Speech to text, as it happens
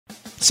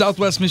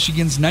Southwest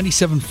Michigan's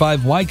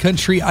 97.5 Y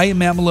Country. I am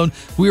Matt Malone.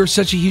 We are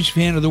such a huge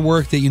fan of the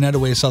work that United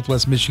Way of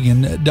Southwest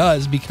Michigan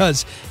does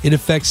because it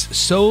affects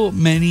so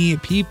many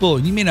people.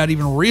 You may not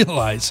even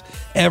realize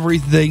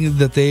everything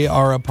that they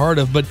are a part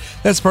of, but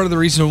that's part of the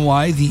reason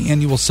why the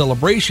annual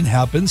celebration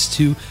happens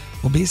to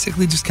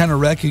basically just kind of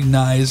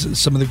recognize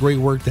some of the great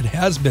work that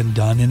has been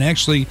done. And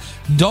actually,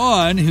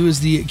 Dawn, who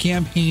is the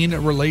campaign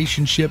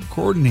relationship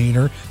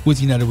coordinator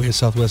with United Way of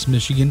Southwest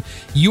Michigan,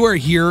 you are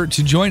here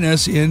to join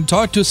us and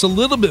talk to us a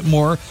little bit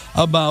more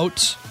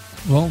about,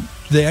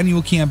 the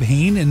annual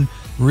campaign and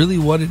really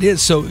what it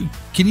is. So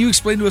can you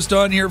explain to us,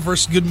 Dawn, here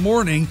first, good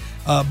morning,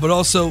 but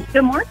also,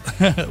 good morning.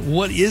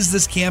 What is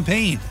this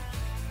campaign?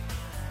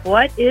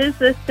 What is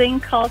this thing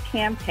called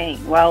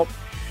campaign? Well,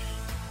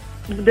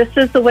 this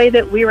is the way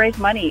that we raise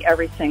money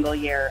every single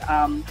year.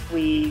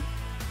 We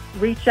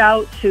reach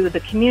out to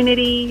the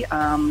community,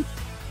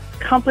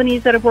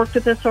 companies that have worked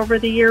with us over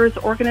the years,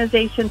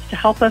 organizations to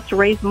help us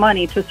raise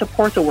money to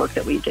support the work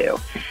that we do.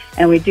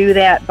 And we do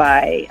that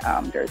by,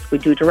 we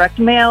do direct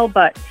mail,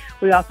 but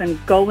we often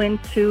go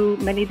into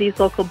many of these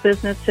local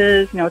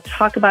businesses,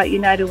 talk about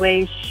United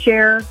Way,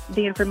 share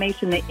the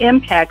information, the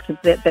impact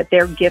that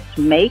their gifts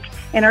make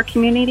in our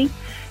community,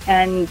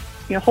 and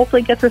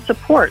hopefully get their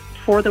support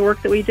for the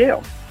work that we do.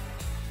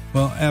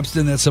 Well,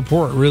 absolutely, that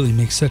support really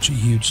makes such a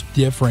huge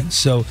difference.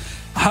 So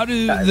how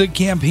do the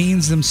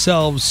campaigns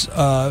themselves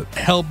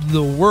help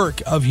the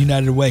work of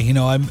United Way?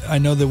 I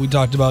know that we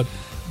talked about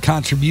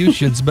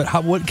contributions, but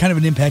what kind of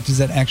an impact does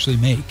that actually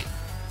make?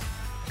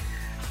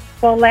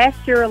 Well,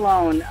 last year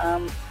alone,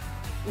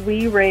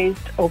 we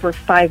raised over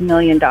 $5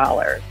 million,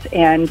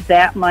 and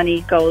that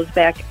money goes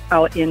back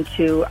out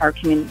into our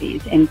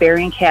communities in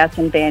Berrien, Cass,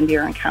 and Van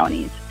Buren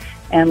counties.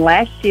 And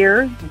last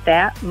year,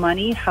 that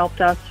money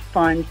helped us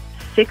fund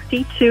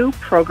 62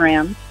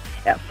 programs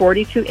at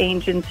 42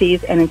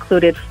 agencies and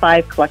included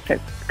 5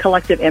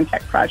 collective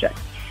impact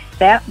projects.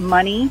 That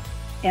money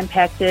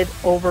impacted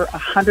over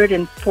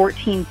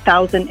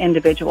 114,000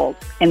 individuals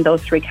in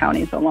those 3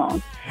 counties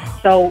alone.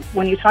 So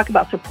when you talk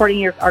about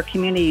supporting our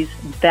communities,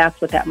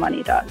 that's what that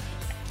money does.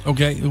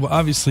 Okay, well,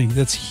 obviously,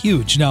 that's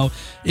huge. Now,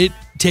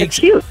 it's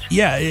huge.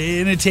 Yeah,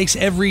 and it takes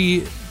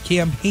every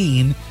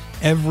campaign,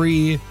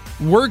 every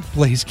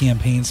workplace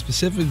campaign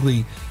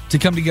specifically to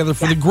come together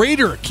for the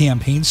greater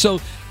campaign. So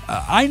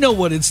I know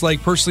what it's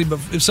like personally, but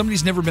if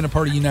somebody's never been a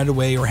part of United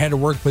Way or had a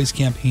workplace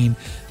campaign,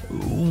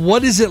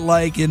 what is it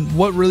like and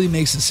what really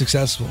makes it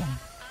successful?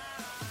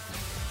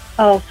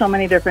 Oh, so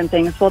many different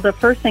things. Well, the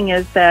first thing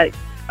is that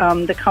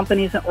the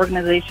companies and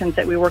organizations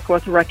that we work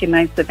with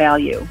recognize the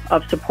value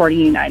of supporting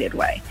United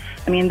Way.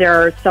 I mean,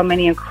 there are so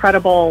many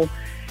incredible,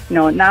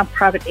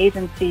 nonprofit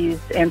agencies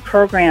and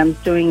programs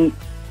doing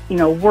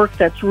work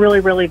that's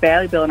really, really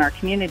valuable in our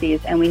communities,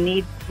 and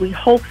we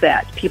hope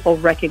that people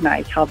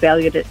recognize how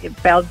valuable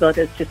it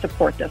is to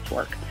support this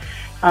work.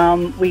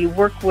 We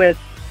work with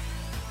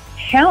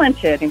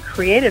talented and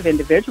creative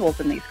individuals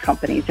in these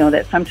companies,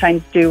 that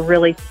sometimes do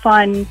really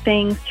fun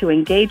things to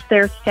engage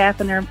their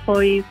staff and their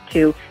employees,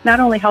 to not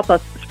only help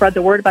us spread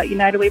the word about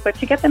United Way, but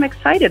to get them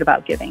excited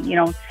about giving,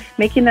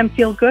 making them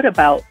feel good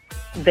about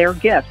their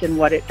gift and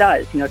what it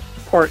does, to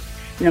support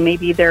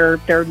maybe their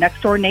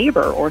next door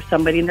neighbor or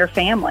somebody in their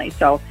family.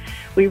 So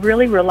we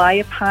really rely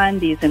upon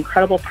these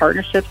incredible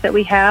partnerships that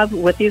we have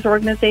with these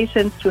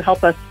organizations to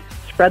help us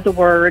spread the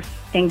word,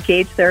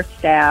 engage their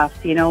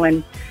staff,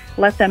 and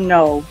let them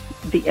know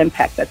the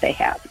impact that they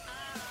have.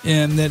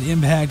 And that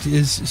impact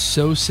is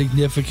so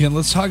significant.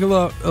 Let's talk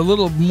about a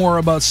little more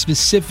about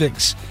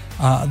specifics,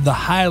 the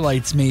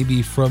highlights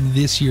maybe from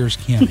this year's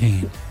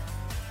campaign.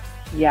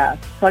 Yeah,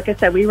 like I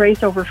said, we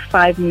raised over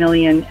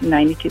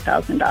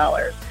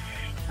 $5,092,000.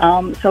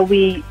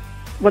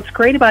 What's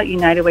great about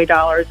United Way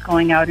dollars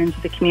going out into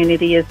the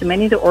community is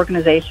many of the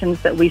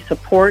organizations that we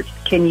support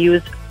can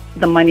use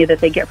the money that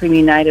they get from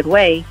United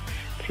Way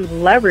to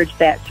leverage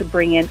that to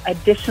bring in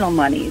additional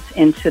monies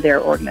into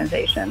their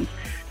organizations.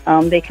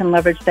 They can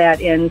leverage that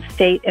in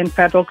state and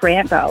federal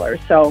grant dollars.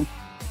 So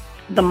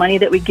the money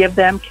that we give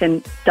them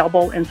can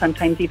double and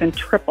sometimes even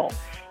triple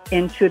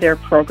into their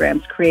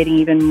programs, creating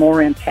even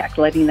more impact,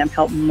 letting them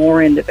help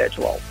more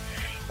individuals.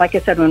 Like I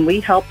said, when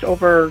we helped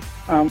we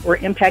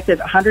impacted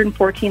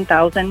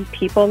 114,000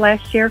 people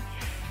last year.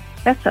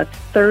 That's a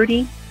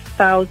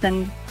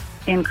 30,000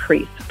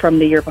 increase from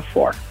the year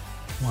before.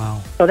 Wow.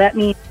 So that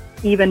means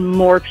even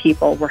more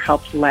people were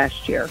helped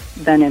last year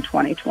than in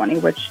 2020,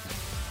 which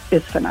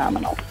is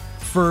phenomenal.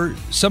 For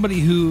somebody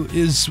who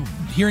is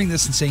hearing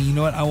this and saying,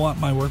 I want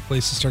my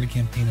workplace to start a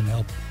campaign and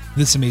help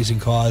this amazing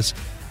cause,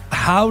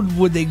 how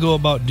would they go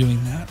about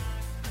doing that?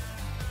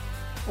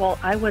 Well,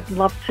 I would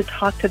love to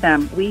talk to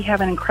them. We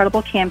have an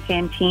incredible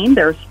campaign team.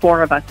 There's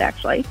 4 of us,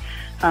 actually.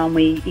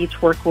 We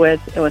each work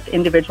with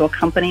individual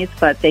companies,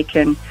 but they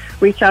can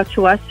reach out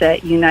to us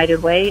at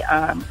United Way,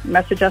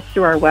 message us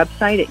through our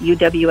website at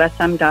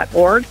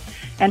uwsm.org,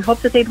 and hope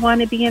that they'd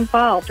want to be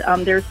involved.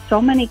 There's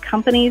so many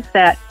companies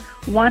that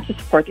want to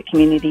support the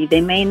community.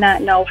 They may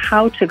not know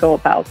how to go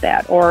about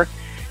that, or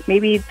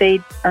maybe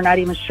they are not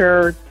even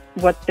sure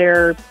what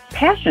they're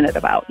passionate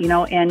about,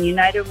 and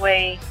United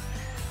Way,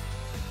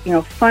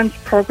 funds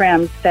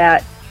programs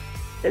that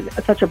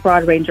such a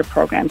broad range of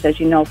programs, as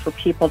you know, for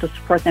people to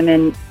support them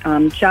in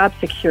job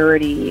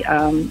security,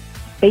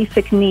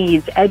 basic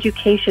needs,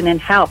 education, and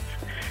health.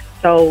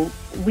 So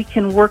we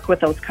can work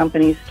with those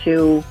companies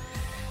to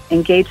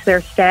engage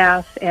their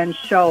staff and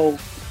show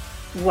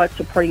what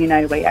Supporting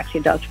United Way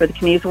actually does for the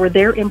communities where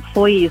their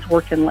employees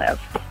work and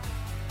live.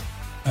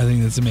 I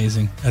think that's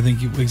amazing. I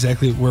think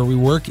exactly where we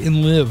work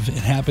and live, it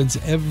happens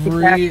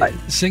every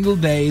single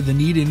day. The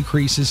need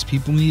increases.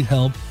 People need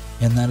help.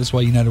 And that is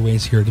why United Way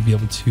is here, to be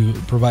able to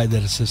provide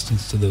that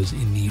assistance to those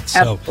in need.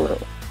 Absolutely.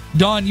 So,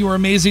 Dawn, you are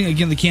amazing.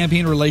 Again, the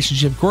campaign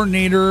relationship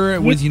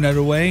coordinator with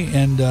United Way,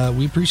 and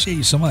we appreciate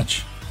you so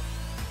much.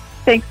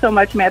 Thanks so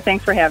much, Matt.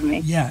 Thanks for having me.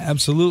 Yeah,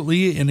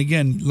 absolutely. And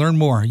again, learn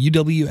more,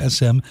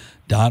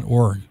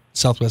 uwsm.org,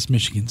 Southwest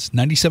Michigan's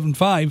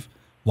 97.5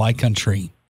 Y Country.